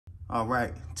All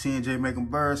right, TNJ making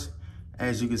burst.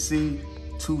 As you can see,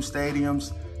 2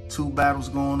 stadiums, 2 battles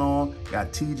going on.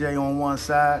 Got TJ on one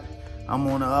side, I'm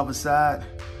on the other side.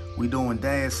 We doing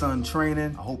dad-son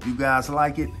training. I hope you guys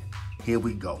like it. Here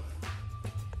we go.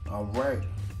 All right,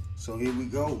 so here we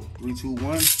go. 3, 2,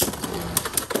 1.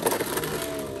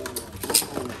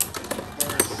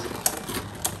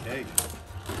 Okay.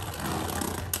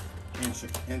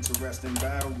 Interesting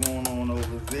battle going on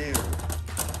over there.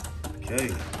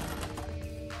 Okay.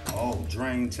 Oh,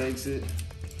 Drain takes it.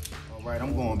 All right,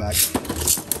 I'm going back.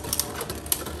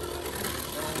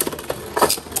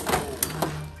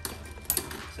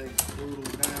 Take Brutal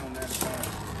down that time.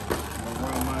 I'm gonna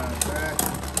run mine back.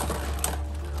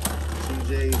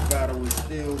 TJ's battle is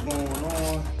still going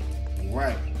on. All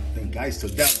right, I think Geist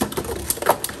took that one.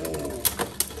 Whoa.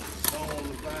 Stone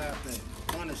Leviathan,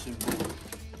 punishing me.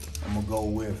 I'm gonna go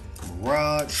with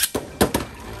Garage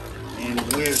and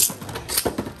Wisdom.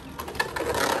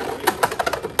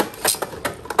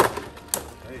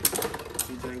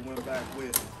 TJ went back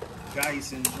with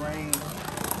Geist and Drain.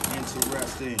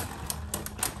 Interesting.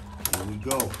 Here we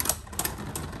go.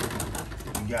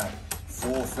 We got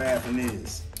 4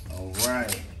 Faffiners. All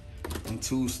right. And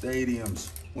 2 stadiums.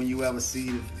 When you ever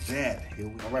see that.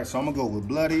 All right, so I'm gonna go with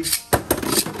Bloody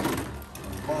and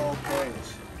Ball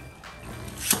Cash.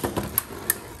 All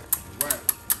right.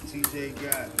 TJ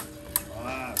got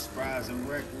Surprise and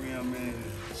Requiem and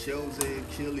Jose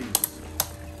Achilles.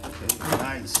 Okay,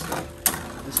 nice.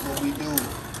 This is what we do.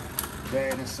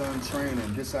 Dad and son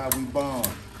training. This how we bond.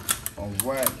 All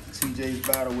right, TJ's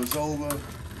battle is over.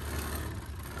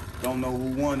 Don't know who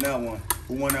won that one.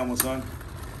 Who won that one, son?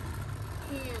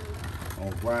 Him.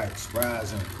 All right,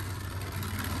 surprising.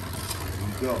 Here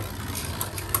we go.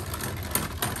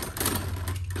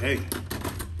 Hey,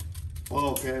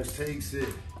 Ballcast takes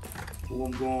it. Who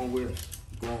I'm going with?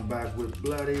 Going back with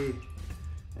Bloody,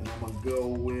 and I'm gonna go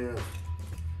with.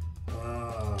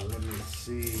 Let me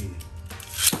see.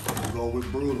 I'm gonna go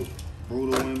with Brutal.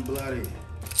 Brutal and Bloody.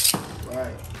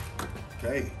 Right.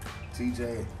 Okay.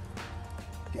 TJ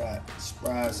got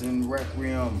Surprise and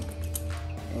Requiem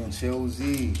and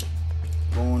Chelsea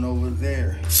going over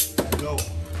there. Go.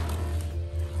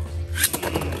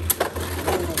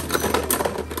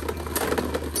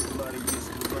 Bloody gets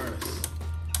the burst.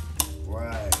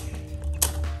 Right.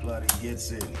 Bloody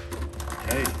gets it.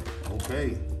 Hey.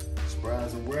 Okay.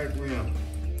 Surprise and Requiem.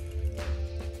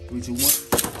 3, 2, 1.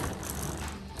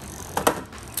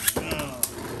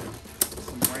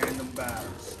 Some random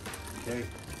battles. Okay.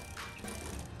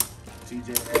 TJ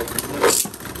has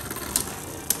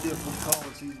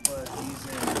difficulties, but he's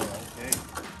in there. Okay.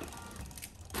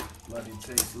 Bloody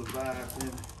takes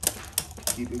Leviathan.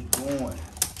 Keep it going.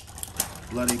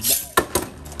 Bloody back.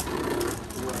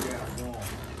 Who I got going?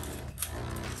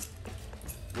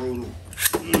 Brutal.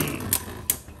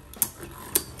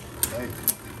 Hey.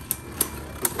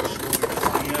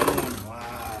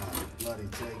 Wow. Bloody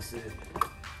takes it.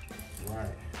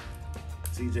 Right.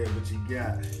 TJ, what you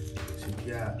got? What you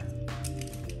got?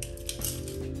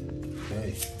 Okay.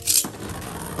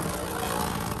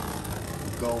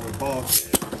 Go with Ball.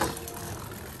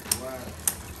 Right.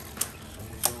 I'm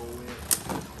gonna go with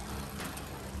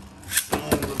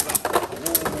Stone Leviathan.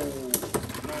 Whoa.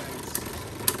 Nice.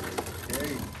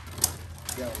 Okay.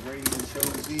 Got Raven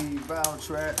Chelsea Val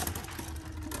Trap.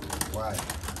 Right.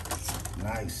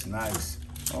 Nice, nice.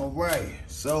 All right.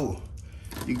 So,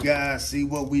 you guys see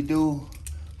what we do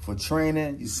for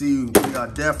training. You see, we are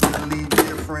definitely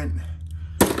different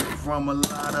from a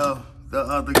lot of the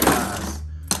other guys.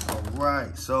 All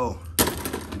right. So,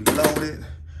 we loaded.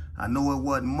 I know it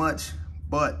wasn't much,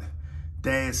 but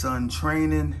dad-son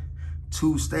training,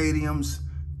 2 stadiums,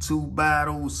 2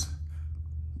 battles.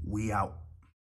 We out.